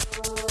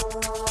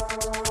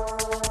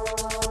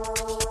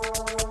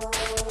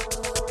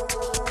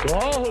To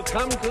all who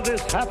come to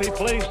this happy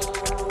place,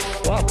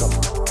 welcome.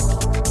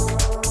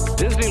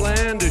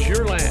 Disneyland is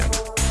your land.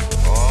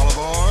 All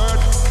aboard.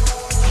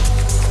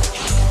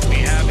 We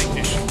have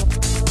ignition.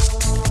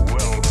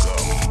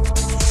 Welcome,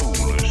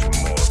 foolish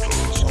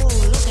mortals. Oh,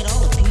 look at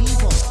all the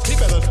people. He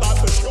better start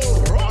the show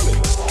rolling.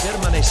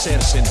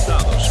 Permanecer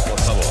sentados, por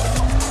favor.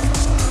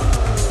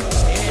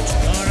 It's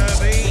gonna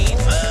be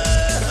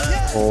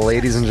fun.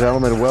 Ladies and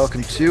gentlemen,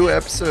 welcome to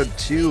episode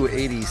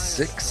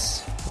 286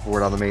 of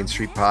Word on the Main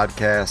Street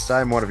podcast.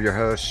 I'm one of your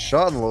hosts,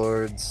 Sean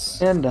Lords,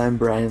 And I'm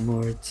Brian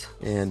Lords.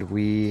 and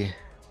we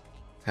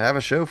have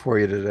a show for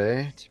you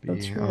today, to be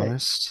That's right.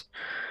 honest.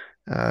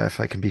 If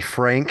I can be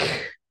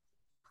frank,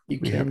 You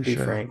We have can a be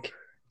show. Frank.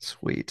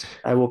 sweet.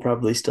 I will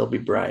probably still be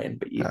Brian,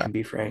 but you Uh, can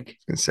be Frank. I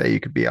can say you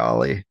could be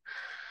Ollie.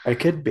 I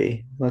could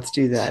be. Let's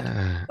do that.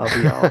 Uh,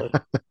 I'll be Ollie.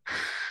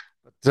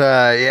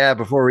 yeah,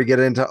 before we get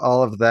into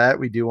all of that,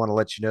 we do want to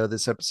let you know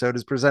this episode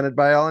is presented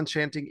by All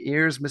Enchanting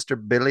Ears, Mr.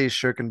 Billy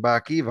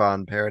Schirkenbach,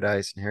 Yvonne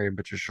Paradise, and Harry and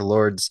Patricia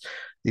Lords.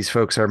 These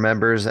folks are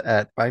members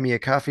at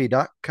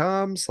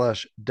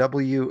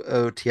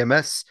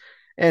buymeacoffee.com/WOTMS.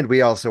 And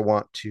we also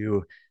want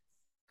to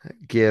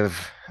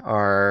give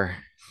our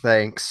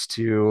thanks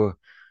to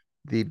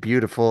the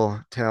beautiful,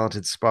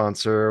 talented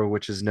sponsor,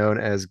 which is known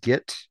as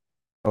Get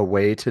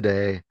Away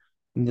Today.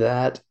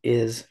 That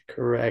is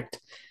correct.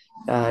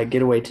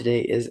 Getaway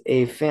Today is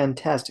a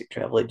fantastic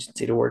travel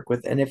agency to work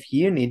with. And if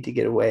you need to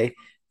get away,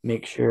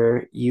 make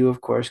sure you, of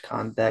course,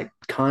 contact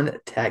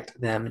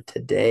them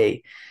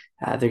today.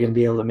 They're going to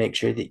be able to make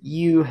sure that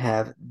you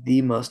have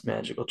the most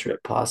magical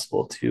trip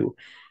possible to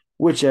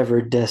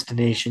whichever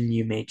destination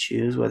you may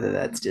choose, whether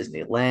that's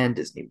Disneyland,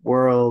 Disney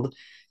World,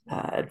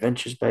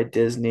 Adventures by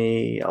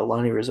Disney,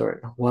 Alani Resort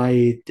in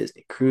Hawaii,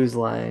 Disney Cruise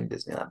Line,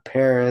 Disneyland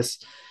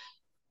Paris.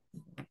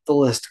 The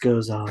list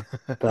goes on,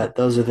 but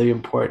those are the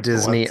important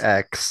Disney ones.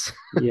 X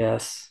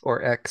Yes,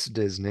 or X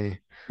Disney.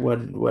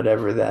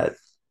 whatever that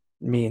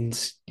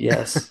means.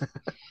 Yes.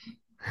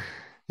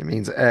 It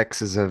means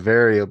X is a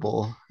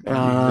variable. You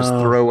can just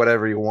Oh. throw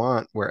whatever you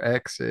want where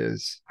X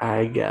is.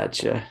 I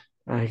gotcha.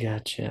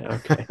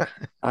 Okay.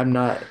 I'm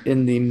not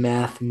in the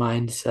math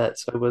mindset,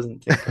 so I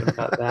wasn't thinking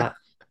about that.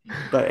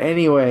 But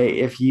anyway,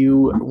 if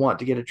you want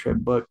to get a trip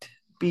booked,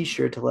 be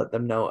sure to let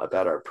them know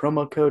about our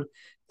promo code.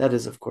 That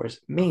is, of course,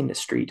 Main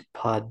Street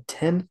Pod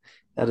 10.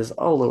 That is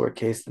all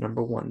lowercase, the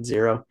number 10,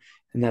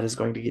 and that is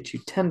going to get you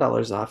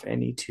 $10 off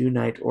any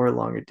 2-night or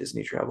longer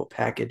Disney travel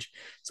package.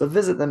 So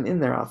visit them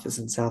in their office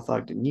in South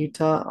Ogden,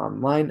 Utah,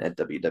 online at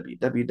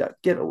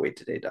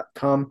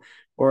www.getawaytoday.com,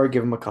 or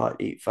give them a call at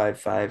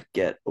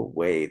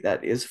 855-GET-AWAY.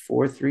 That is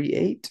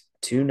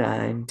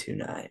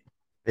 438-2929.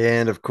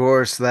 And of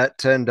course, that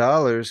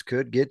 $10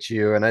 could get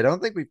you, and I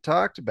don't think we've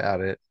talked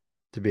about it,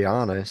 to be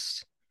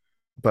honest,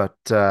 but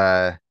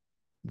the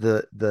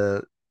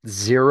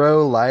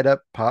zero light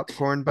up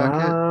popcorn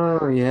bucket.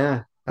 Oh,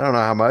 yeah. I don't know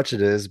how much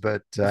it is,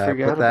 but I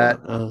forgot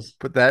about those.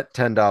 put that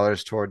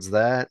 $10 towards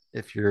that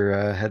if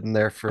you're heading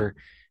there for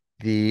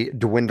the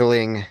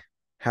dwindling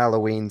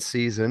Halloween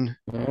season.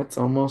 That's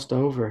almost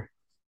over.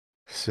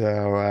 So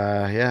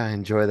yeah,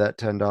 enjoy that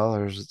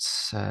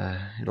 $10.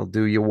 It'll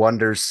do you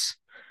wonders.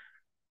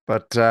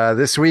 But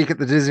this week at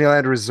the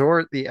Disneyland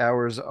Resort, the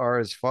hours are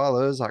as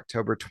follows.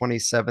 October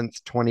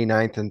 27th,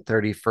 29th, and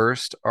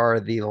 31st are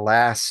the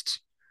last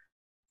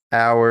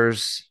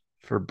hours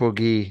for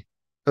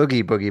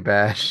Oogie Boogie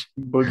Bash.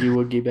 Boogie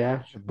Woogie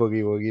Bash.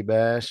 Boogie Woogie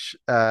Bash.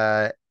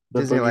 The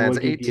Disneyland's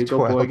Boogie Woogie 8 to Bugle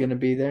Boy 12. gonna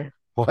be there?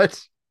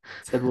 What?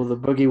 Said, will the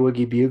Boogie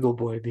Woogie Bugle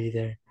Boy be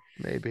there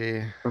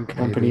Maybe. from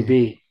Company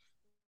Maybe. B?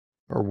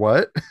 Or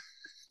what?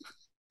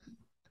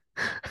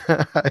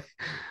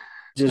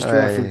 Just I-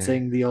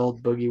 referencing the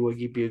old Boogie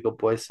Woogie Bugle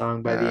Boy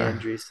song by the Yeah.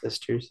 Andrews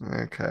Sisters.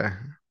 Okay.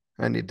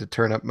 I need to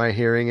turn up my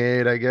hearing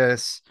aid, I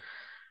guess.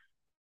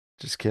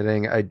 Just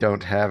kidding. I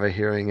don't have a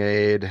hearing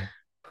aid.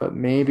 But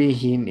maybe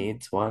he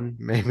needs one.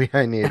 Maybe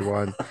I need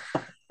one.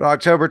 But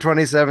October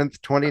 27th,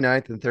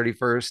 29th, and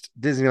 31st,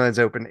 Disneyland's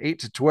open 8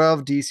 to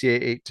 12, DCA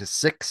 8 to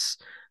 6,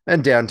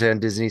 and Downtown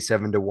Disney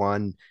 7 to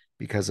 1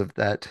 because of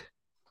that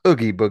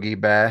Oogie Boogie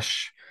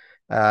Bash.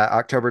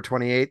 October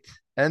 28th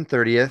and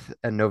 30th,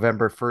 and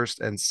November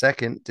 1st and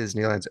 2nd,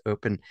 Disneyland's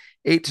open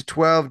 8 to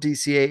 12,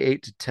 DCA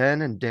 8 to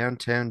 10, and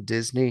Downtown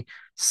Disney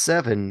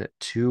 7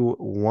 to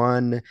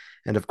 1.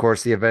 And of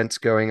course, the events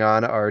going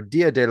on are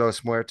Dia de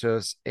los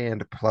Muertos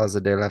and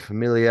Plaza de la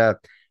Familia,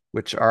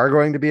 which are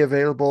going to be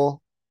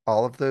available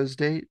all of those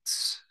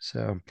dates.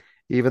 So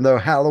even though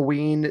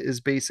Halloween is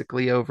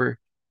basically over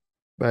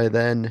by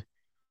then,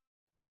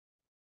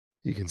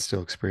 you can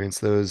still experience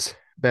those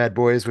bad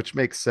boys, which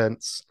makes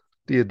sense.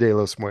 Dia de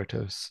los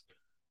Muertos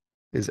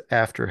is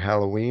after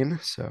Halloween,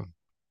 so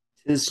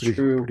It's pretty,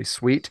 true. pretty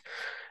sweet.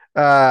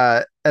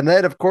 And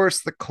then, of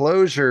course, the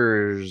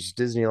closures.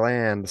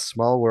 Disneyland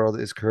Small World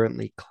is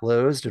currently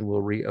closed and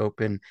will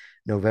reopen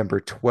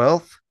November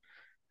 12th.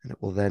 And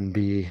it will then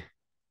be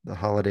the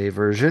holiday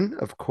version,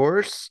 of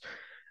course.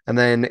 And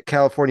then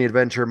California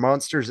Adventure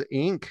Monsters,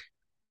 Inc.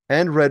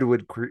 and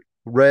Redwood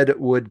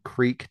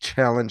Creek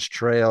Challenge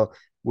Trail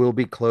will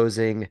be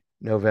closing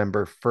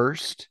November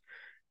 1st.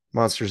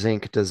 Monsters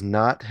Inc. does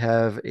not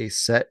have a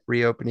set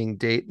reopening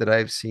date that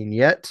I've seen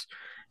yet,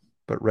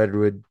 but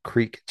Redwood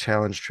Creek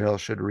Challenge Trail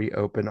should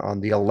reopen on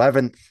the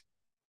 11th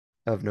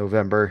of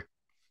November.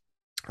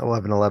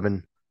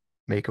 11/11,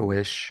 make a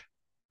wish.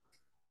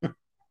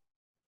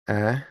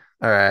 All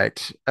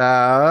right.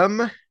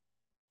 I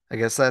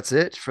guess that's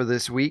it for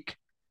this week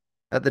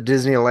at the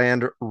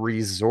Disneyland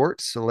Resort.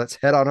 So let's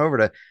head on over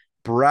to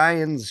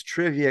Brian's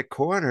Trivia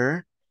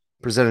Corner,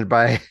 presented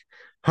by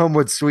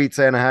Homewood Suites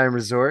Anaheim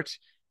Resort,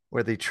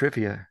 where the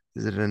trivia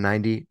is at a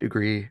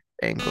 90-degree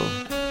angle.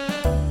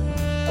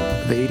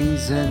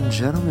 Ladies and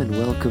gentlemen,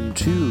 welcome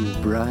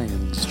to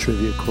Brian's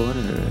Trivia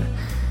Corner.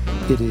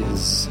 It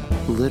is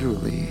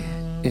literally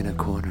in a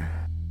corner.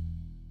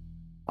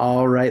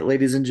 All right,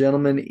 ladies and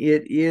gentlemen,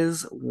 it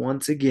is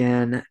once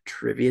again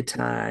trivia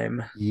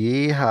time.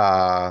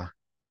 Yeehaw.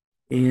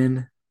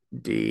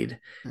 Indeed.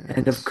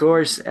 And of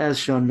course, as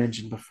Sean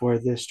mentioned before,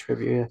 this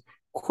trivia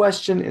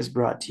question is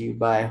brought to you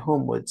by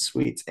Homewood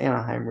Suites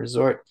Anaheim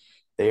Resort.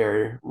 They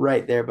are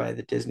right there by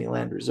the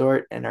Disneyland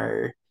Resort and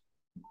are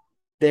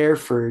there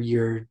for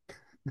your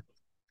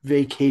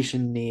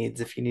vacation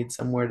needs if you need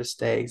somewhere to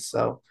stay.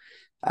 So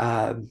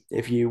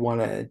if you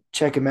want to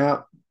check them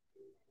out,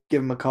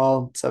 give them a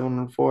call,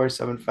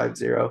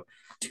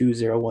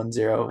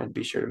 714-750-2010, and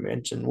be sure to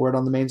mention Word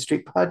on the Main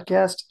Street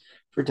podcast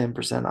for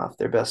 10% off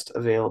their best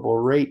available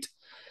rate.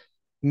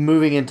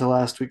 Moving into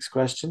last week's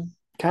question,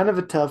 kind of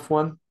a tough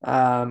one.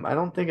 I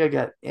don't think I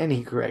got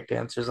any correct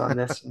answers on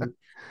this. And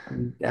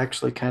I'm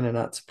actually kind of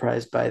not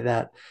surprised by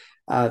that.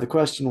 The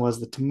question was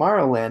the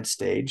Tomorrowland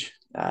stage,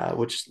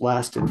 which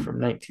lasted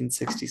from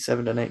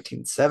 1967 to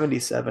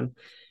 1977.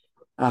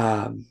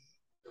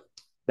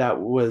 That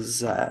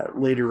was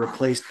later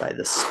replaced by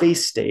the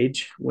Space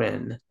Stage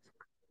when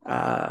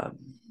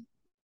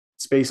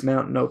Space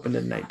Mountain opened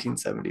in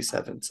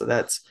 1977. So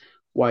that's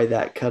why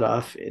that cut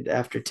off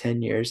after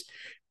 10 years.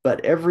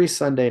 But every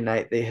Sunday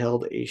night, they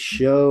held a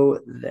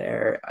show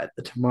there at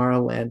the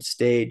Tomorrowland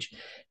stage.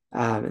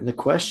 And the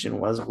question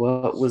was,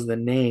 what was the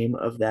name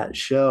of that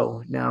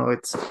show? Now,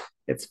 it's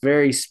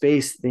very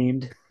space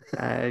themed.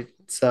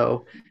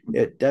 So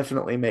it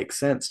definitely makes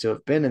sense to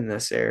have been in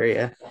this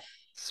area.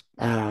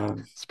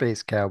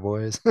 Space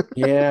Cowboys.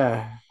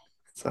 Yeah.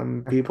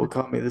 Some people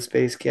call me the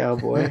Space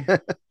Cowboy.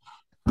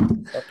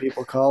 Some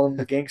people call him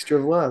the Gangster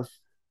of Love.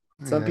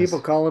 Some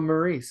people call him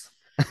Maurice.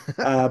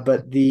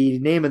 But the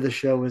name of the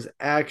show was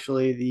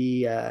actually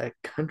the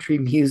Country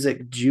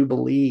Music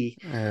Jubilee.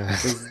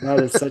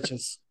 That is such a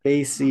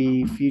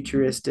spacey,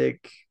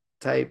 futuristic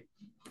type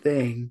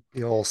thing.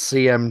 The old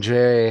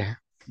CMJ.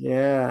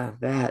 Yeah,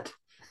 that.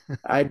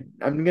 I'm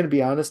gonna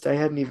be honest, I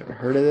hadn't even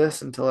heard of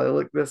this until I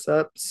looked this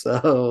up.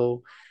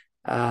 So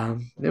it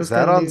was Is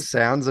that on new.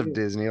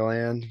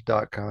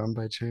 soundsofdisneyland.com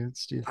by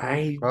chance? Do you think?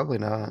 I Probably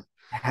not.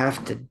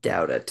 have to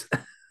doubt it.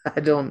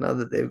 I don't know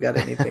that they've got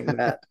anything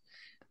that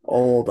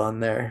old on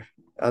there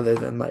other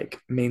than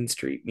like Main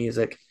Street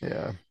music.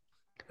 Yeah.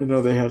 I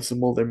know they have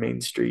some older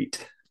Main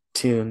Street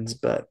tunes,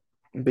 but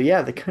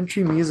yeah, the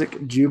Country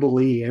Music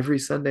Jubilee every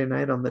Sunday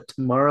night on the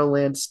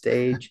Tomorrowland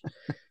stage.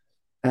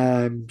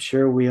 I'm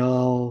sure we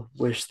all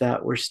wish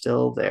that were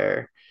still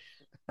there.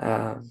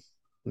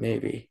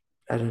 Maybe.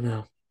 I don't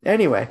know.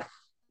 Anyway,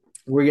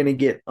 we're going to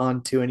get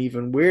on to an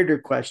even weirder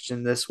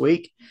question this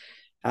week,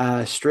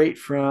 straight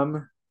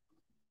from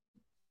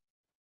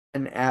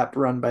an app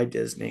run by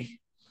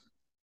Disney.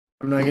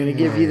 I'm not going to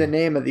give you the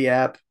name of the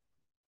app,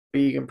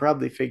 but you can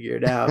probably figure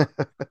it out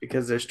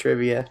because there's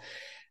trivia.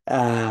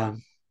 But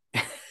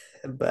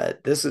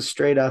this is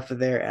straight off of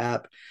their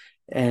app,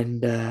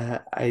 and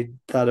I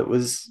thought it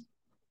was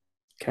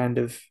kind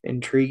of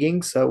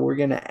intriguing. So we're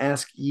going to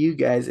ask you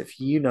guys if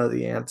you know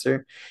the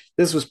answer.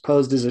 This was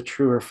posed as a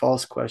true or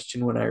false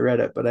question when I read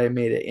it, but I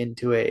made it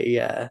into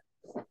a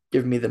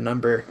give me the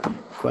number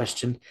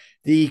question.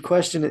 The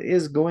question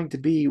is going to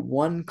be,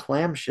 one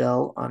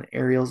clamshell on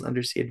Ariel's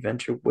Undersea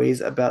Adventure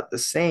weighs about the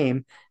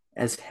same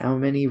as how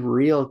many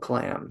real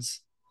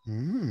clams?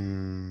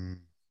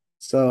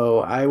 So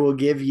I will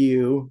give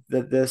you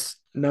that this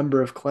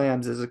number of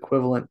clams is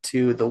equivalent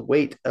to the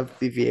weight of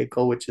the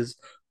vehicle, which is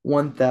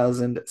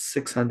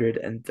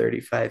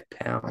 1,635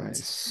 pounds.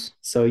 Nice.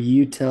 So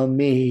you tell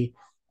me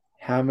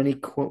how many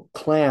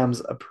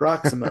clams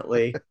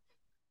approximately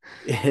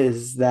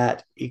is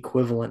that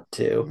equivalent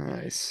to?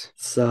 Nice.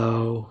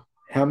 So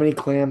how many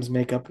clams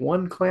make up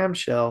one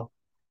clamshell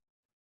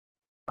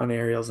on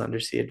Ariel's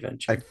Undersea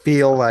Adventure? I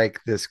feel like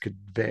this could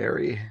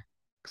vary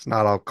because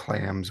not all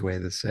clams weigh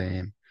the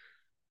same.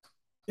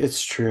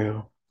 It's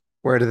true.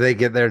 Where do they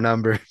get their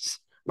numbers?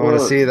 I want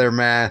to see their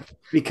math.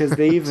 Because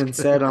they even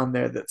said on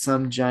there that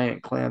some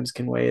giant clams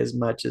can weigh as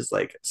much as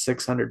like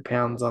 600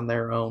 pounds on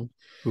their own.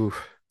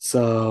 Oof.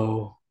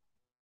 So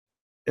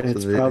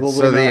it's the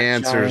probably not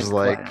answer is giant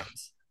like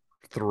clams.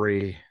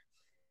 3.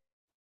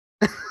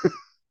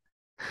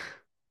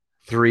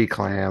 3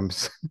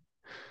 clams.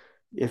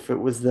 If it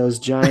was those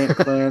giant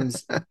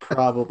clams,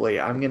 probably.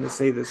 I'm going to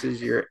say this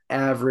is your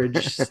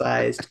average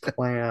sized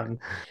clam.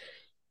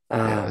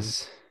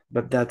 Yes.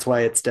 but that's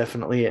why it's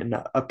definitely an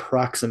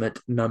approximate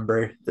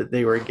number that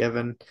they were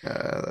given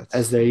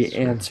as their That's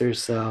true. answer.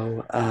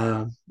 So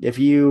if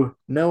you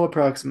know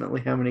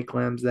approximately how many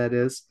clams that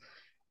is,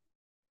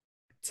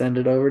 send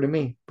it over to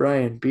me,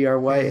 Brian,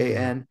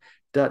 Bryan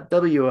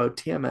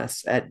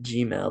 .wotms at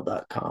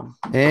gmail.com.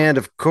 And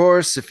of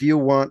course, if you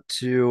want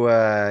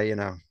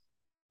to,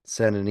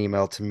 send an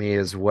email to me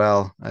as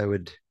well, I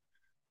would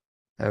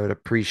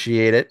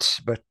appreciate it,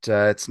 but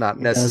it's not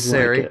He does like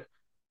necessary. it.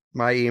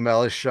 My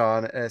email is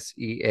Sean,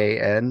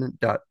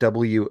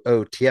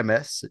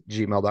 SEAN.WOTMS at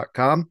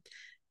gmail.com.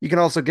 You can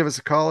also give us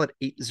a call at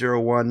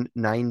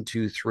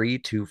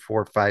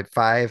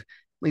 801-923-2455.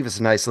 Leave us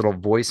a nice little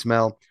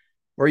voicemail,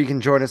 or you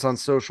can join us on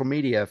social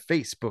media,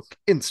 Facebook,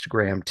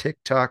 Instagram,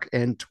 TikTok,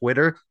 and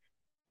Twitter.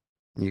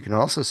 You can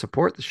also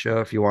support the show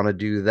if you want to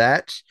do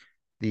that.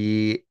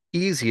 The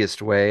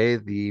easiest way,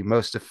 the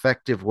most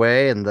effective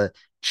way, and the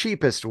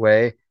cheapest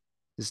way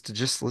is to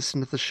just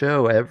listen to the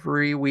show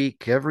every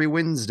week, every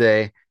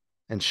Wednesday,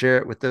 and share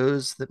it with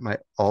those that might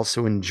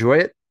also enjoy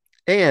it.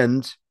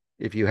 And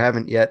if you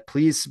haven't yet,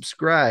 please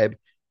subscribe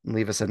and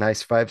leave us a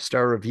nice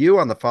 5-star review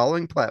on the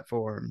following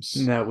platforms.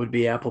 That would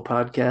be Apple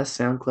Podcasts,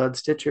 SoundCloud,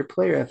 Stitcher,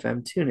 Player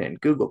FM,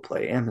 TuneIn, Google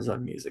Play,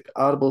 Amazon Music,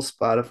 Audible,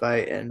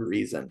 Spotify, and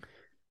Reason.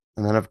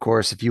 And then, of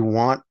course, if you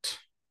want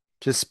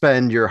to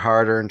spend your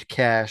hard earned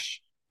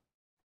cash,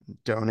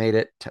 donate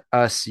it to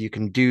us, you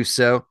can do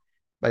so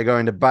by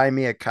going to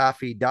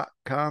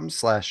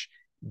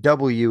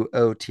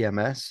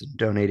buymeacoffee.com/WOTMS and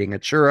donating a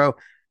churro,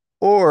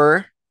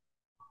 or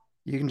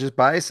you can just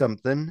buy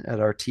something at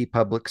our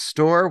TeePublic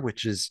store,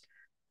 which is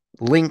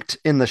linked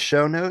in the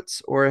show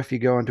notes, or if you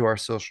go into our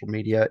social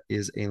media,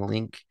 is a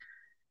link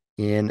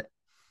in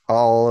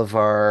all of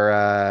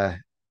our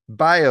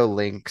bio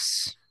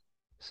links.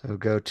 So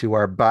go to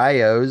our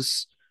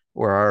bios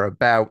or our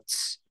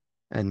abouts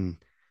and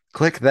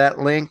click that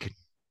link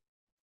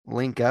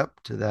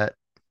up to that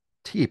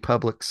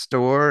TeePublic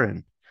store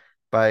and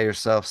buy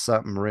yourself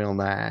something real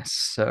nice.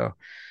 So,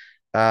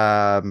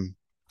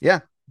 yeah,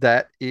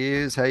 that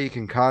is how you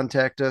can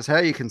contact us, how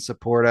you can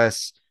support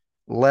us.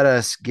 Let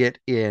us get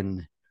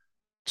in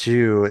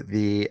to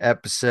the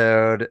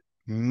episode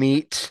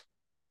meat,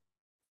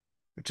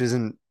 which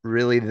isn't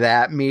really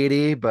that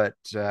meaty, but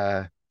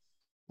we'll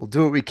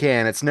do what we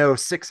can. It's no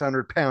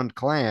 600-pound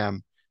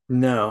clam,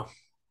 No,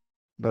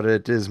 but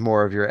it is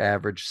more of your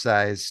average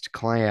sized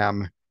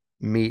clam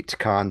meat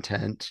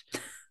content.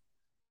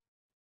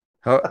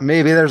 Oh,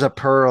 maybe there's a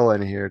pearl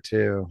in here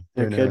too.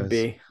 there Who could knows?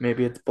 be.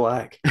 Maybe it's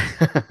black.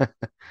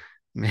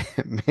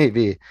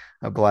 Maybe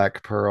a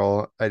black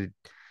pearl. I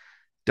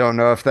don't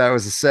know if that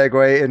was a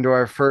segue into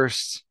our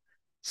first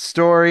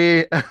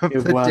story of It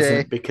the day.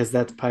 wasn't because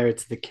that's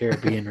Pirates of the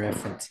Caribbean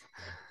reference.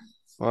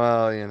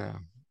 Well,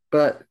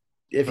 But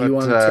if you but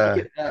want to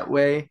take it that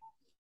way,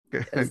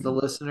 as the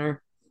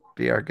listener,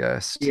 be our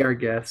guest. be our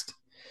guest.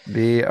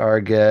 Be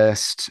our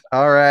guest.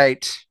 All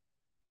right.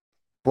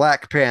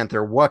 Black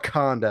Panther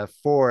Wakanda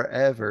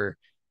Forever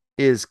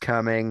is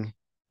coming,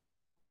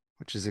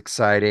 which is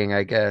exciting,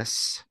 I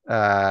guess.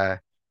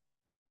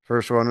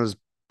 First one was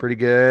pretty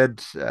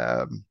good.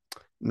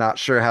 Not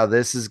sure how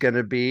this is going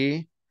to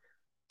be.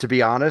 To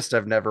be honest,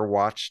 I've never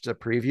watched a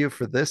preview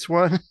for this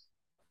one.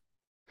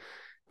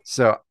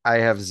 So I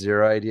have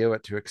zero idea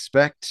what to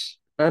expect.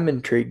 I'm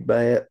intrigued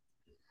by it.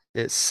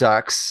 It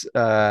sucks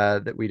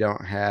that we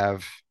don't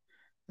have.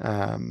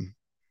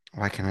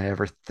 Why can I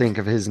ever think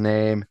of his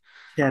name?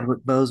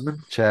 Chadwick Boseman.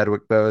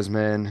 Chadwick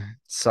Boseman.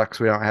 Sucks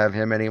we don't have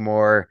him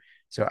anymore.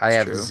 So I It's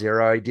have true.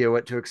 zero idea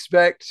what to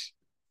expect,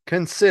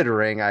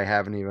 considering I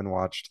haven't even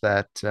watched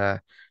that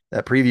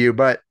preview.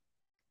 But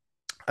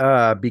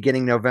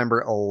beginning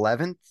November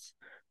 11th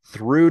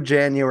through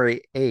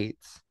January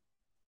 8th,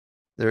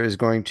 there is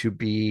going to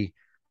be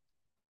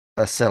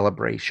a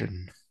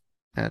celebration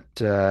at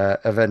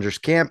Avengers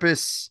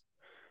Campus.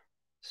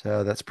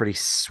 So that's pretty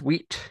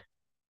sweet.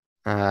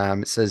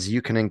 It says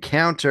you can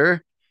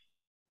encounter,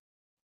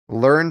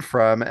 learn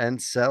from,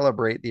 and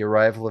celebrate the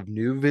arrival of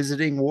new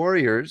visiting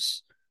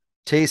warriors,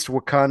 taste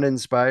Wakanda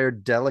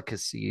inspired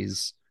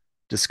delicacies,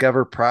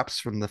 discover props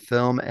from the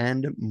film,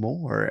 and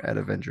more at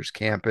Avengers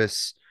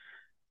Campus.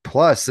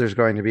 Plus, there's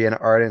going to be an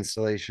art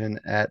installation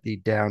at the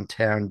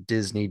downtown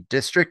Disney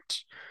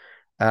district.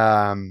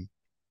 Yeah,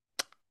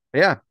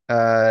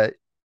 I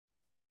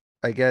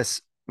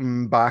guess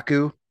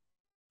M'Baku,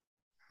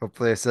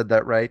 hopefully I said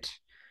that right,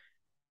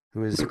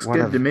 who is Looks one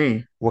good to of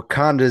me.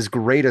 Wakanda's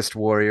greatest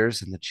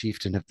warriors and the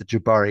chieftain of the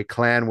Jabari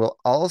clan, will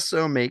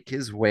also make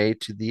his way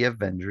to the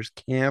Avengers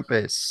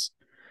campus.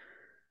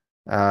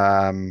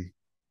 I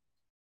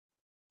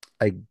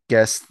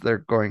guess they're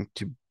going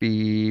to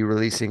be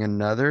releasing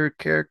another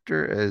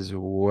character as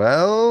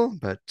well,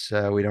 but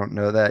we don't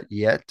know that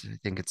yet. I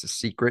think it's a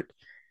secret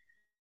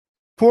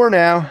for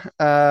now.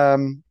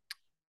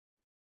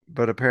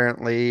 But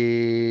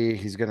apparently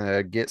he's going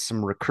to get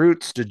some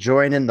recruits to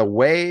join in the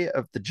way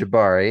of the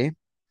Jabari,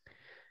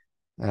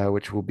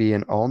 which will be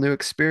an all new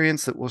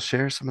experience that will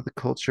share some of the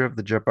culture of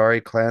the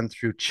Jabari clan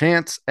through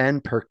chants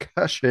and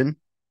percussion.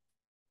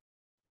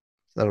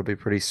 That'll be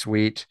pretty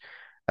sweet.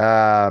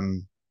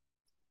 Um,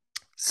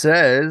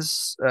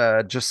 Says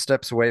just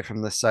steps away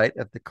from the site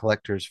of the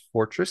Collector's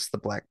Fortress, the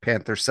Black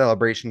Panther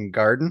Celebration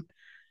Garden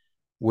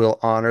will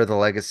honor the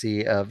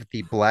legacy of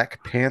the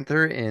Black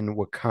Panther in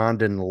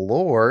Wakandan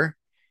lore.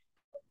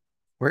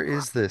 Where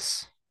is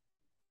this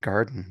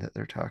garden that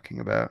they're talking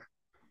about?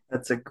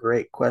 That's a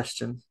great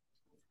question.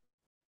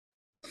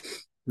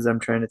 Because I'm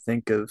trying to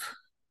think of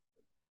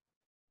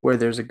where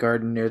there's a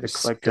garden near the Just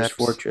Collector's steps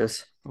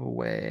Fortress.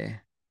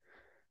 away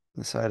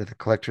the side of the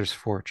Collector's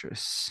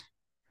Fortress.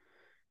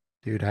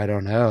 Dude, I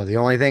don't know. The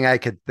only thing I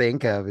could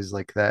think of is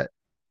like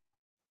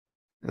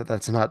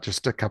that's not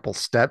just a couple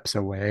steps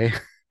away.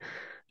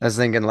 I was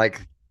thinking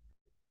like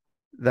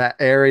that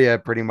area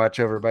pretty much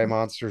over by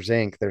Monsters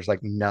Inc. There's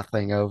like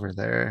nothing over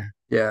there.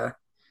 Yeah,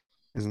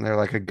 Isn't there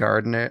like a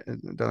garden?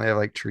 Don't they have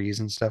like trees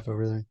and stuff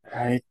over there?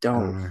 I I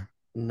don't don't know.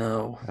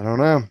 know. I don't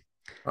know.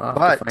 I'll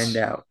have to find But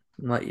out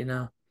and let you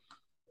know.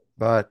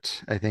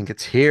 I think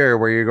it's here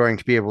where you're going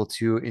to be able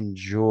to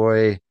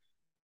enjoy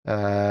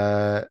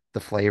the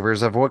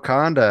flavors of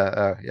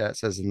Wakanda. Yeah, it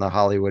says in the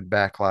Hollywood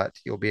backlot,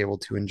 you'll be able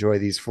to enjoy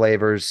these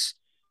flavors.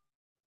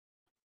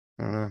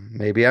 I don't know.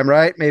 Maybe I'm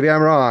right, maybe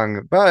I'm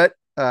wrong, but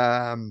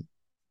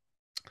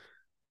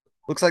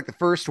looks like the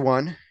first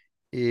one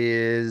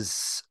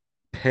is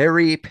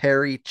peri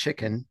peri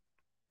chicken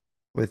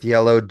with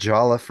yellow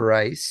jollof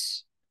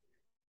rice.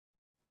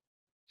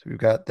 So we've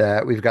got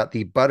that. We've got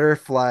the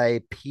butterfly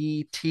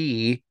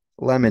PT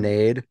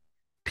lemonade,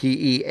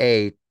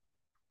 PEA,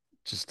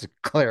 just to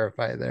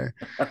clarify there,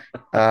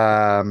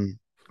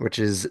 which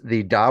is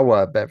the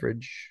Dawa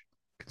beverage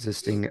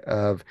consisting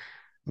of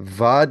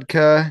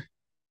vodka.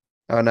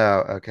 Oh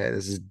no, okay,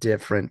 this is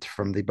different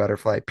from the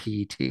butterfly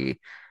PT.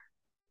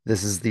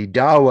 This is the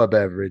Dawa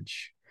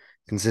beverage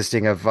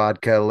consisting of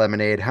vodka,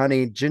 lemonade,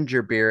 honey,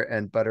 ginger beer,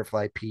 and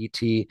butterfly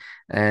PT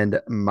and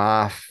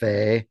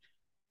mafe,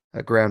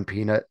 a ground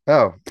peanut.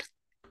 Oh,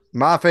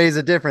 mafe is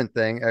a different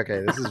thing.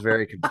 Okay, this is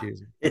very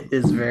confusing. It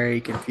is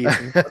very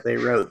confusing how they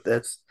wrote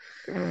this.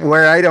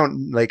 Where I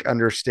don't like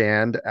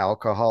understand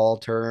alcohol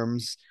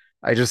terms,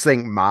 I just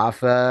think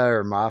mafa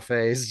or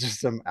mafe is just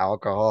some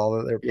alcohol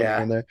that they're putting Yeah,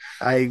 in there.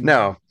 I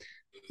No,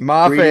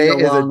 mafe reading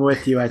is a along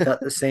with you. I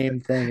thought the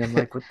same thing. I'm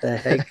like, what the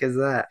heck is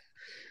that?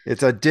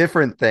 it's a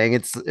different thing.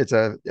 It's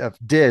a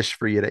dish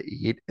for you to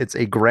eat. It's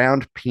a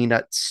ground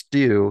peanut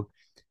stew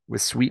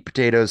with sweet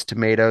potatoes,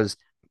 tomatoes,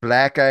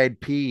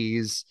 black-eyed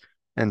peas,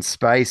 and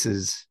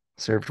spices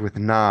served with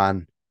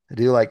naan. I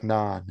do like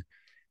naan.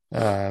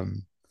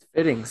 Um,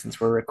 Fitting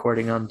since we're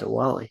recording on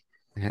Diwali.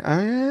 yeah,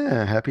 oh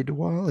yeah, happy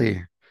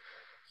Diwali.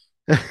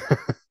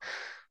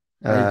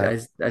 I, uh, I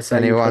I saw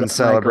you put Anyone up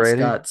Michael celebrating?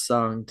 Scott's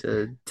song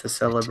to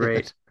I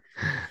celebrate. did.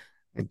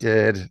 I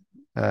did.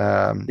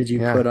 Did you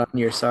Yeah, put on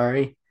your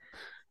sari?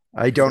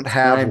 I Because don't it's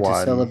have time to one,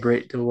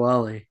 celebrate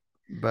Diwali.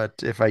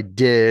 but if I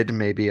did,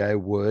 maybe I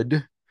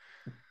would.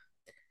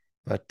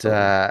 But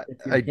Well,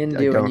 if you're I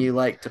Hindu and don't. you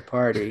like to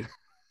party,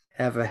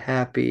 have a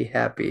happy,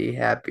 happy,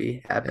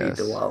 happy, happy Yes,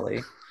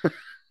 Diwali.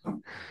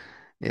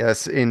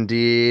 yes,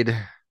 indeed.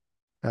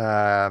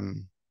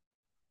 Um,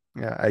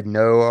 yeah, I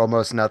know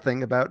almost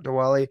nothing about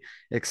Diwali,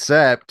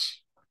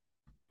 except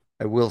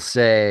I will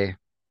say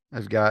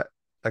I've got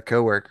a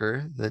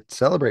coworker that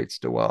celebrates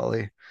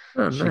Diwali.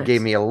 Oh, She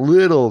gave nice. me a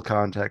little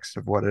context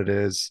of what it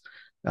is,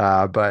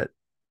 but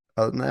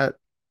other than that,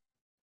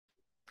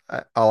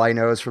 all I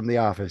know is from The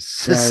Office.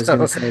 Yeah, I was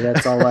gonna So, say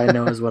that's all I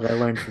know is what I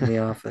learned from The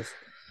Office.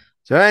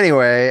 so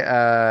anyway,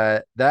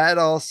 that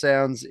all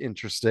sounds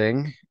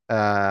interesting.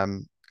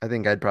 I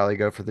think I'd probably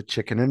go for the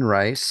chicken and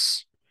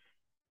rice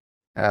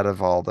out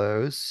of all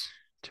those,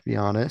 to be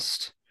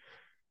honest.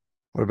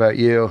 What about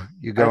you?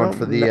 You I going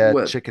for don't know the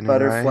what chicken and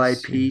butterfly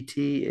rice?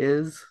 PT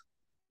is,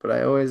 but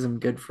I always am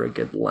good for a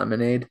good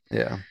lemonade.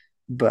 Yeah,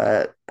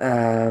 But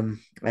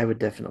I would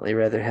definitely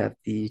rather have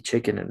the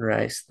chicken and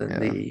rice than yeah,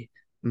 the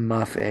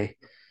mafe.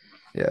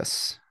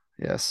 yes,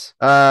 yes.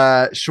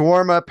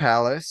 Shawarma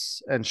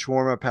Palace and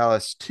Shawarma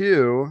Palace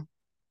 2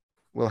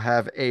 will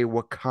have a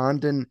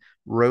Wakandan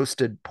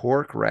roasted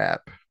pork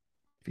wrap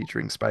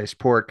featuring spiced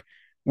pork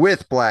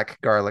with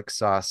black garlic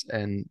sauce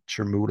and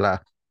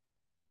chermoula.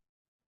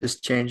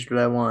 Just changed what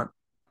I want.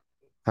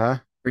 Huh?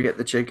 Forget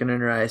the chicken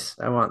and rice.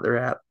 I want the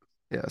wrap.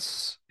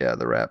 Yes. Yeah,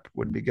 the wrap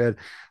would be good.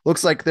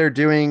 Looks like they're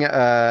doing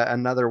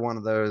another one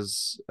of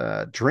those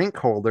drink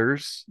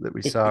holders that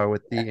we saw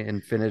with the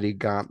Infinity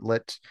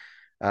Gauntlet.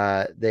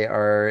 They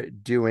are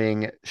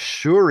doing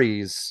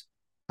Shuri's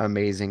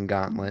Amazing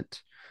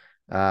Gauntlet.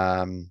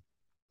 Um,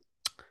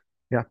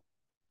 yeah,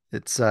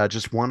 it's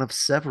just one of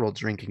several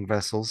drinking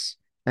vessels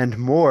and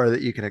more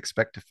that you can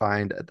expect to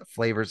find at the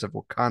Flavors of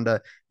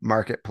Wakanda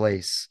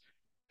Marketplace,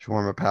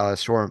 Shawarma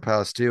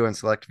Palace 2, and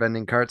select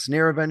vending carts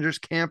near Avengers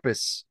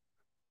Campus.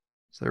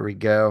 So there we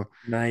go.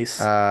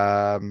 Nice.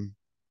 Um,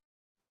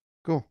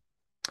 cool.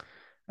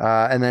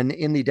 And then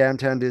in the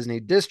downtown Disney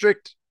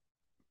district,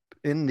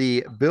 in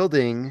the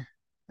building,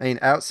 I mean,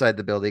 outside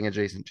the building,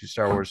 adjacent to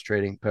Star Wars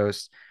Trading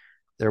Post,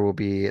 there will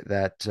be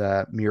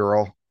that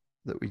mural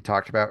that we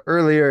talked about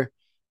earlier.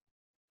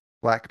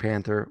 Black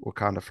Panther,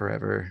 Wakanda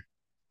Forever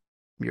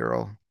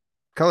mural.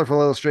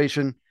 Colorful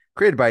illustration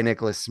created by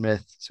Nicholas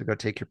Smith. So go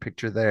take your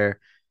picture there.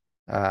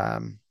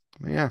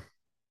 Yeah,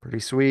 pretty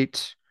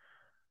sweet,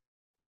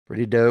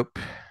 pretty dope.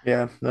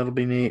 Yeah, that'll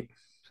be neat.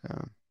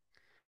 So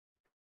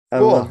I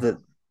cool. love that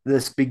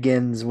this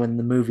begins when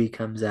the movie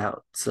comes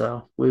out,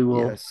 so we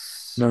will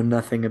Yes. know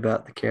nothing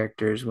about the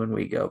characters when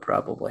we go,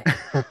 probably.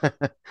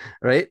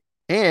 Right.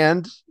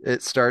 And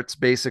it starts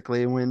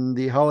basically when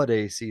the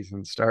holiday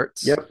season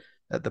starts Yep.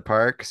 at the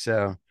park.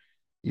 So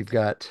you've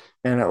got,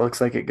 And it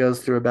looks like it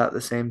goes through about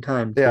the same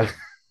time, yeah, too.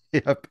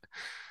 yep,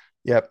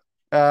 yep.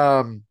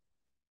 Um,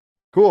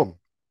 cool.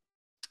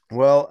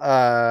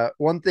 Well,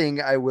 one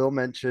thing I will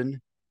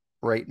mention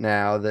right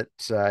now that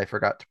I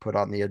forgot to put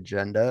on the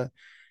agenda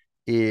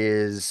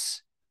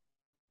is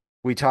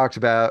we talked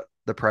about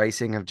the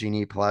pricing of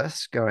Genie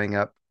Plus going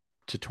up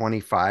to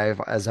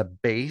 25 as a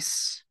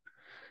base.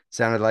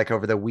 Sounded like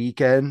over the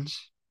weekend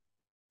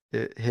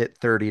it hit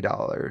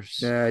 $30.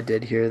 Yeah, I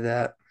did hear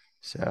that.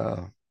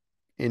 So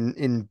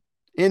in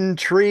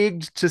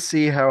intrigued to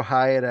see how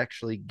high it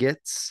actually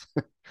gets.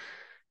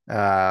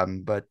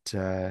 But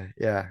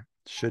yeah,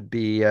 should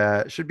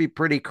be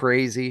pretty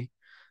crazy.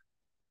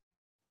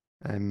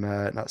 I'm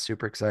not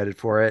super excited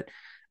for it.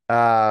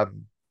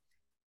 Um,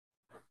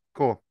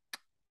 cool.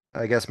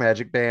 I guess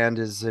Magic Band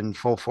is in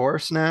full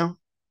force now,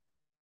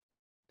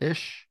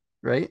 ish,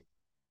 right?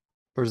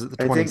 Or is it the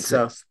I think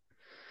so. 26th?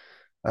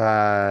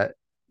 Uh,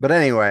 but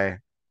anyway,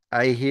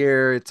 I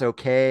hear it's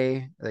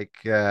okay. Like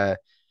I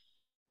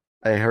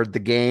heard the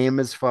game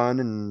is fun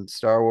in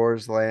Star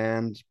Wars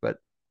Land, but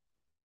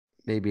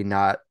maybe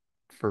not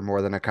for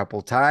more than a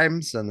couple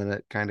times, and then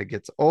it kind of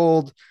gets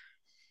old.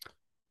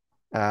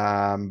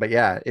 But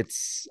yeah,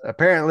 it's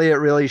apparently it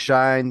really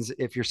shines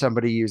if you're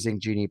somebody using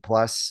Genie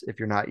Plus. If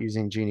you're not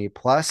using Genie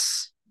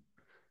Plus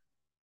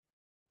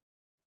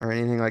or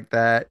anything like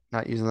that,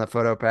 not using the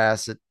Photo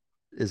Pass, it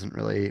isn't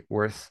really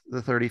worth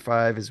the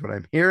 35 is what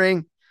I'm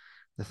hearing.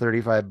 The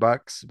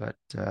 $35, but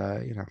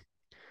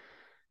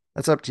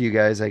that's up to you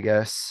guys, I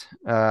guess.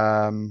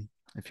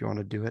 If you want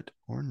to do it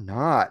or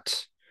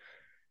not.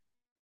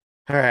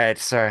 All right,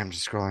 sorry, I'm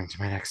just scrolling to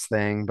my next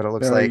thing, but it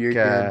looks No, like you're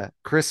good.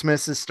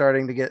 Christmas is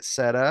starting to get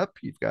set up.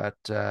 You've got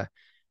the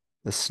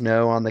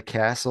snow on the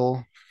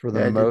castle for the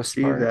Yeah, I did most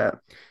see part. that.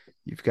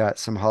 You've got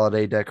some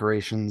holiday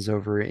decorations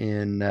over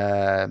in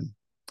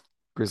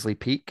Grizzly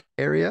Peak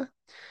area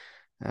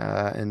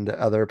and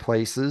other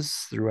places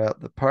throughout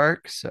the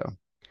park. So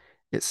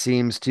it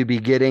seems to be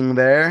getting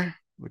there,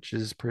 which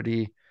is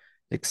pretty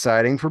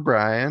exciting for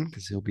Brian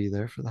because he'll be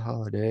there for the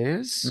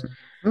holidays.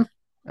 Mhm.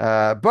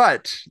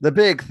 But the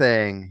big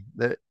thing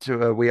that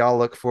we all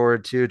look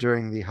forward to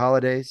during the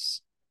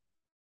holidays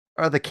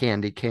are the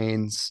candy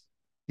canes,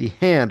 the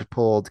hand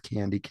pulled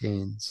candy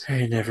canes.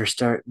 I never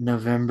start in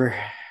November.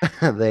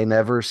 They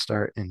never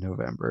start in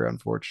November,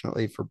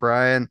 unfortunately, for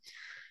Brian.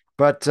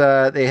 But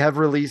they have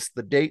released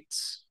the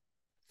dates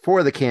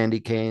for the candy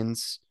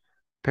canes.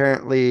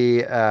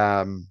 Apparently,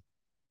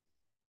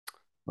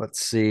 let's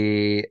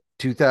see,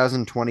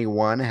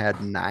 2021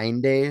 had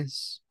 9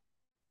 days,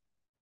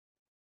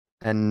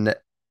 and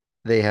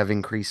they have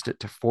increased it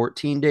to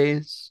 14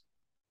 days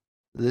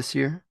this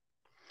year.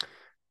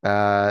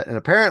 And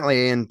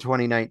apparently in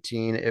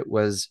 2019, it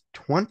was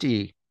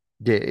 20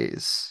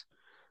 days.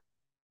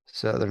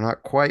 So they're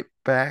not quite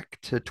back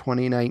to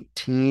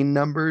 2019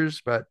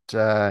 numbers, but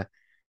they're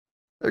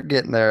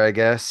getting there, I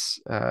guess.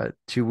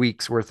 2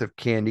 weeks worth of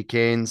candy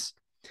canes.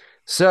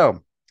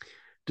 So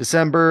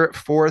December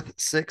 4th,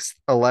 6th,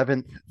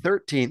 11th,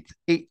 13th,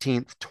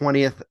 18th,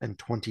 20th, and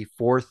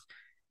 24th.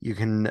 You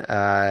can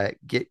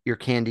get your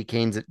candy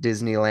canes at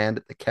Disneyland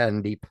at the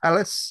Candy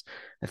Palace.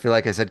 I feel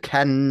like I said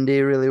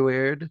candy really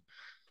weird.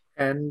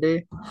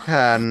 Andy.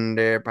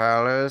 Candy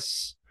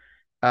Palace.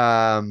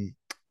 Um,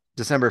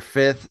 December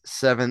 5th,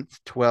 7th,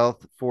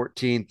 12th,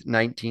 14th,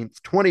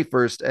 19th,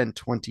 21st, and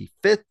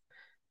 25th.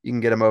 You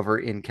can get them over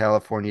in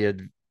California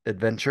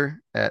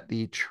Adventure at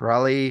the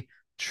Trolley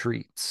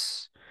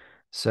Treats.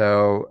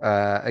 So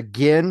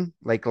again,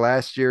 like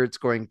last year, it's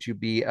going to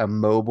be a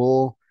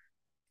mobile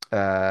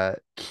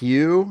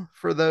queue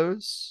for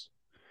those.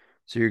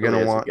 So you're going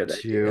Really to is a want good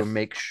to idea.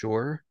 make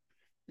sure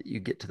that you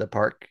get to the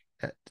park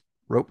at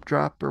rope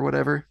drop or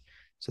whatever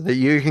so that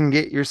you can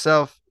get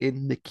yourself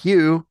in the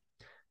queue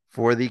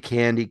for the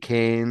candy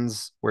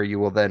canes, where you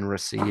will then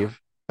receive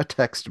a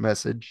text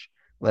message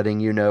letting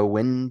you know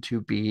when to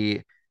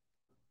be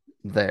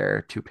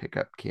there to pick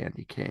up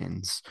candy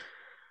canes.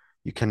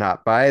 You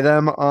cannot buy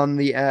them on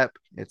the app.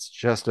 It's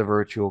just a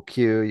virtual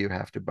queue. You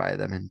have to buy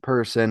them in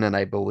person. And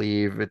I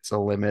believe it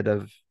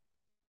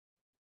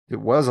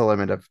was a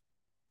limit of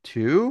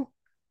two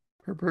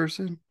per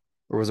person,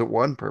 or was it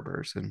one per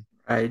person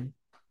I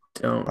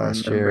don't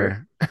last remember.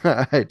 year?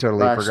 I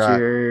totally Last forgot.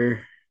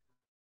 year,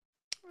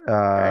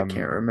 I Um,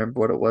 can't remember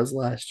what it was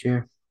last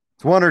year.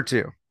 it's one or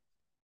two.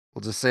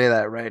 We'll just say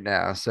that right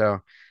now.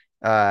 So,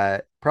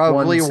 One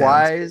probably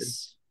sounds good.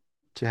 wise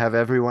to have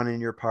everyone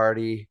in your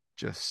party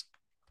just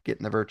get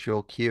in the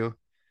virtual queue,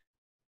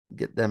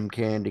 get them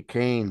candy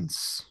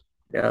canes.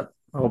 Yeah.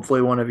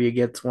 Hopefully one of you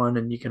gets one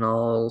and you can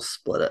all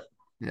split it.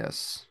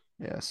 Yes,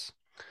 yes.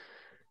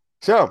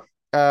 So,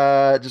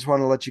 just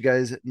want to let you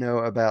guys know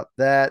about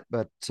that.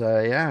 But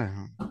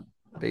yeah,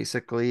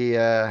 basically,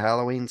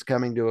 Halloween's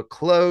coming to a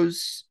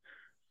close.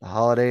 The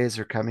holidays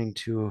are coming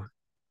to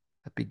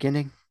a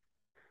beginning,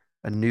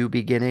 a new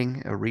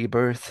beginning, a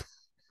rebirth.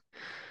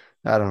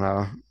 I don't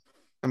know.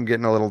 I'm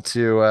getting a little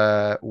too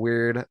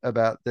weird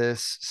about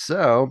this.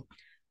 So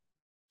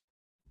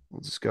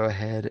we'll just go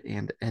ahead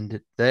and end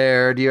it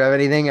there. Do you have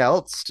anything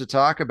else to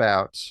talk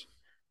about?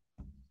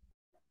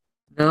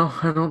 No,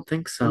 I don't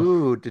think so.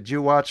 Ooh, did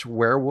you watch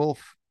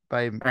Werewolf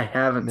by I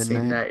haven't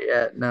seen Midnight? that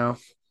yet. No.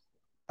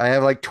 I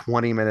have like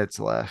 20 minutes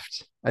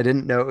left. I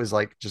didn't know it was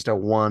like just a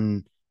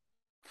one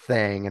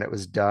thing and it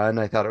was done.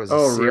 I thought it was a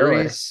Oh, really?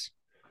 series.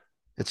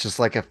 It's just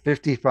like a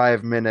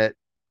 55-minute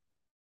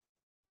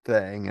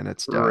thing and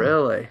it's done.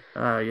 Really?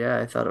 Oh, yeah,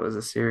 I thought it was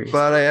a series.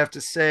 But I have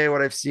to say,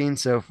 what I've seen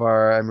so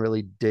far, I'm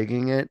really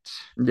digging it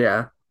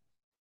Yeah.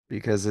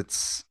 because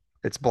it's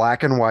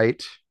black and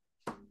white.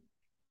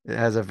 It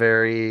has a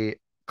very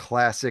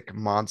classic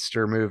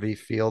monster movie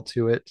feel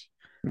to it.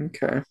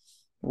 Okay.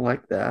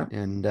 Like that.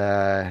 And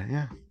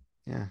yeah,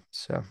 yeah.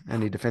 So I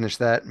need to finish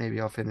that. Maybe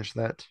I'll finish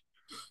that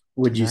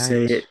Would you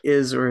say tonight. it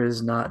is or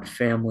is not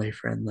family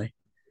friendly?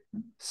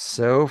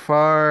 So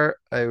far,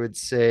 I would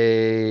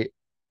say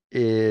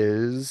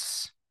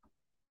is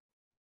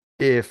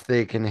if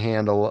they can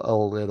handle a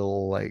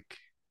little like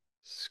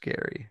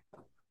scary,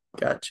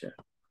 Gotcha.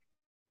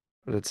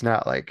 but it's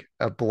not like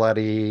a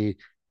bloody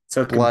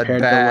So compared to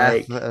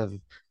bloodbath like of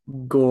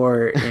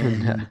gore no,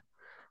 in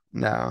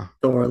no.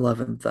 Thor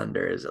Love and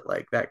Thunder, is it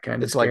like that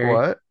kind of It's like scary?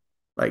 what?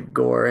 Like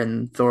gore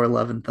in Thor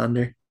Love and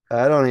Thunder?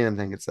 I don't even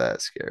think it's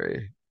that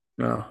scary.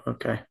 Oh,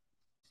 okay.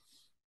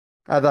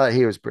 I thought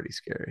he was pretty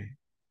scary.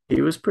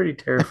 He was pretty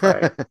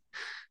terrifying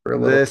for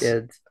little This,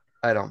 kids.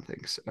 I don't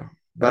think so.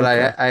 But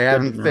Okay. I Good to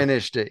haven't know.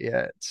 finished it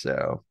yet,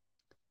 so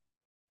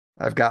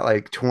I've got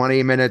like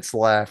 20 minutes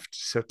left.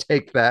 So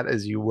take that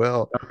as you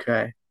will.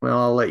 Okay. Well,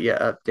 I'll let you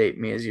update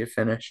me as you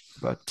finish.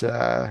 But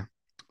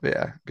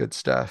yeah, good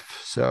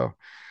stuff. So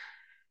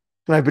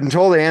and I've been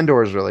told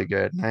Andor is really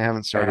good. I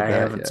haven't started I that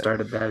haven't yet.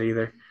 starut that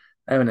either.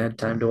 I haven't had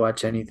So time to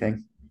watch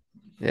anything.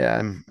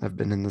 yeah, I've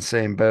been in the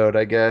same boat,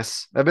 I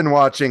guess. I've been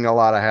watching a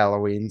lot of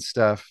Halloween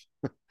stuff,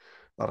 a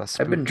lot of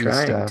I've been spooky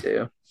trying stuff.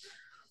 to.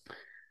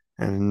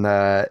 And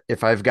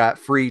if I've got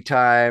free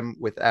time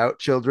without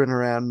children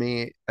around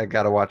me, I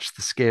got to watch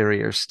the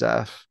scarier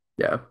stuff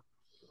Yeah.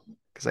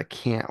 because I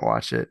can't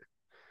watch it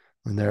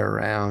when they're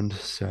around.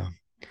 So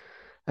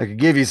I could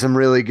give you some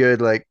really good,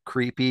 like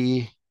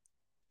creepy,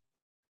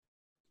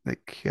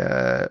 like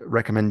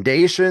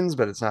recommendations,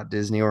 but it's not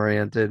Disney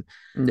oriented.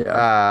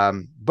 Yeah.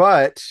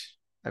 But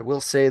I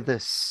will say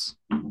this: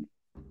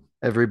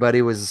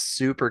 everybody was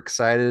super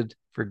excited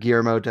for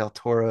Guillermo del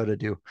Toro to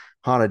do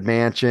Haunted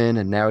Mansion,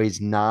 and now he's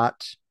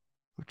not,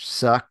 which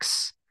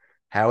sucks.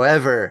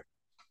 However,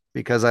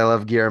 because I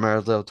love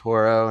Guillermo del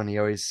Toro and he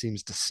always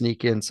seems to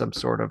sneak in some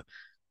sort of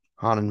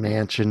Haunted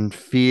Mansion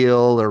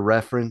feel or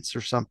reference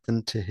or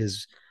something to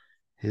his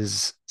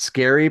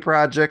scary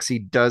projects. He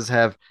does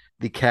have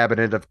the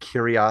Cabinet of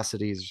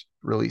Curiosities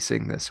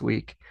releasing this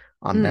week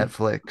on Hmm.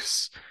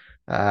 Netflix.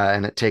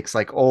 And it takes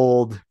like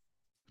old,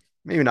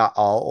 maybe not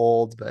all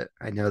old, but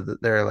I know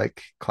that they're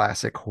like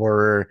classic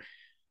horror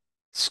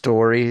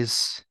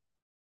stories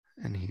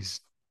and he's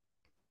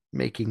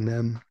making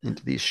them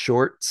into these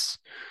shorts.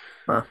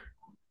 Huh.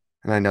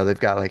 And I know they've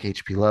got like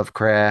H.P.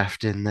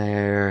 Lovecraft in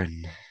there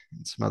and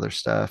some other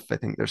stuff. I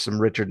think there's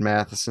some Richard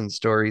Matheson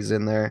stories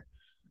in there.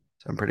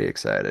 So I'm pretty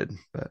excited.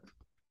 But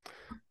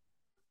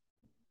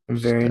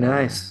just Very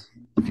nice.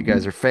 if you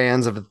guys are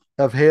fans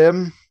of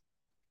him,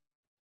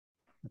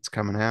 it's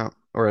coming out.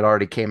 Or it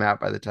already came out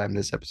by the time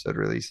this episode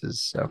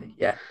releases. So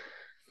Yeah.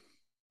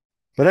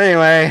 but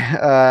anyway,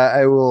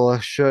 I will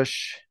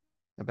shush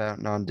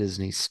about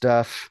non-Disney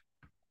stuff.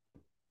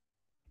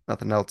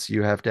 Nothing else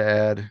you have to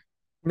add.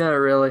 Not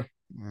really.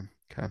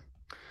 Okay.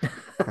 All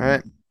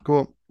right.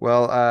 Cool.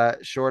 Well,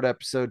 short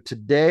episode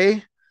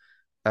today.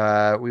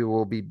 We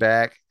will be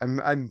back.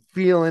 I'm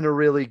feeling a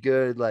really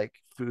good like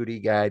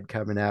foodie guide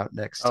coming out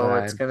next Oh,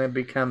 it's time. gonna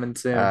be coming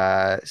soon.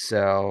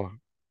 So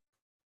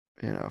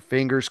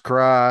fingers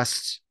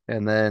crossed,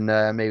 and then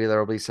maybe there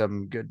will be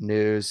some good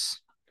news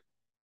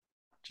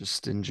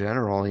just in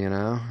general.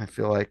 I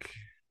feel like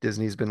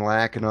Disney's been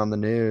lacking on the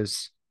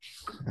news.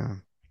 So,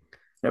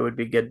 That would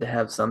be good to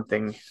have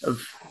something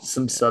of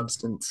some yeah.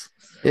 substance.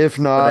 If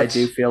But I not,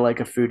 do feel like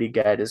a foodie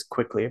guide is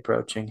quickly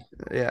approaching.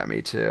 yeah,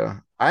 me too.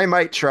 I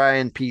might try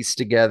and piece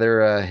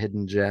together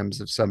hidden gems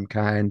of some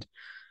kind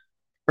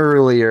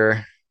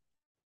earlier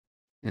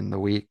in the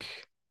week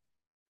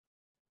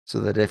so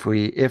that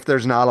if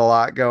there's not a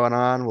lot going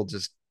on, we'll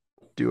just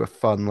do a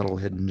fun little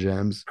hidden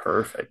gems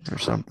Perfect. or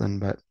something.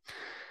 But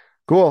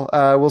cool.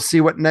 We'll see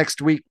what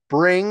next week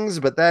brings,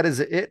 but that is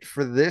it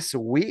for this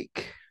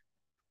week.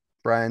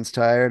 Brian's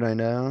tired, I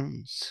know.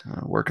 He's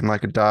working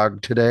like a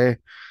dog today,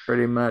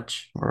 Pretty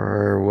much.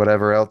 or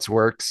whatever else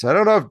works. I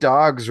don't know if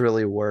dogs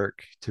really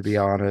work, to be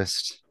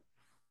honest.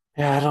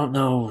 Yeah, I don't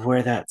know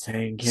where that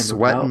saying came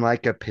Sweating about.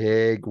 like a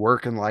pig,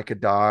 working like a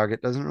dog.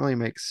 It doesn't really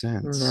make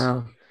sense.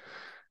 No,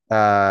 but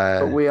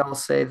Uh, we all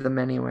say them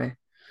anyway.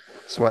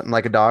 Sweating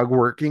like a dog,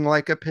 working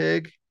like a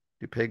pig.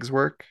 Do pigs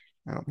work?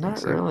 I don't think Not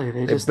so. really.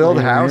 They They just build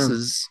lay around.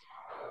 houses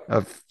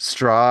of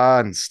straw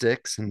and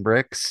sticks and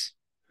bricks.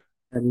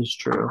 That is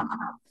true.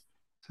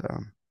 So,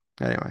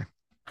 anyway.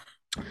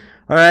 All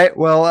right.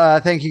 Well,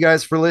 thank you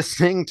guys for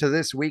listening to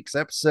this week's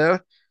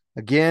episode.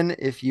 Again,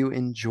 if you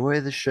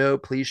enjoy the show,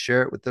 please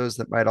share it with those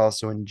that might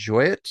also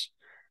enjoy it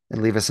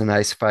and leave us a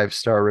nice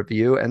 5-star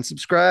review and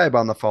subscribe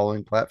on the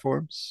following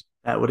platforms.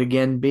 That would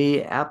again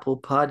be Apple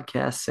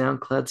Podcasts,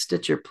 SoundCloud,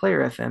 Stitcher,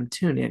 Player FM,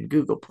 TuneIn,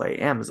 Google Play,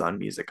 Amazon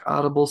Music,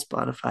 Audible,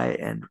 Spotify,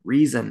 and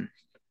Reason.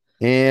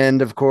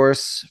 And of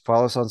course,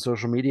 follow us on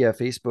social media: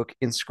 Facebook,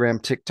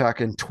 Instagram, TikTok,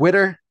 and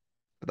Twitter.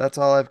 But that's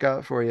all I've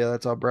got for you.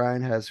 That's all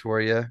Brian has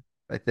for you,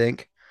 I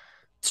think.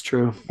 It's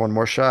true. One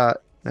more shot.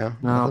 No,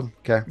 No. nothing.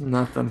 Okay.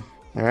 Nothing.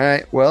 All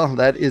right. Well,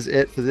 that is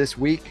it for this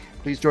week.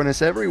 Please join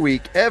us every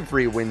week,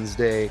 every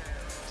Wednesday,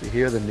 to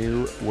hear the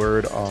new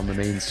word on the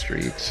main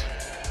street.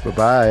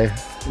 Bye-bye.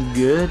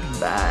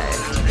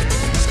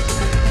 Goodbye.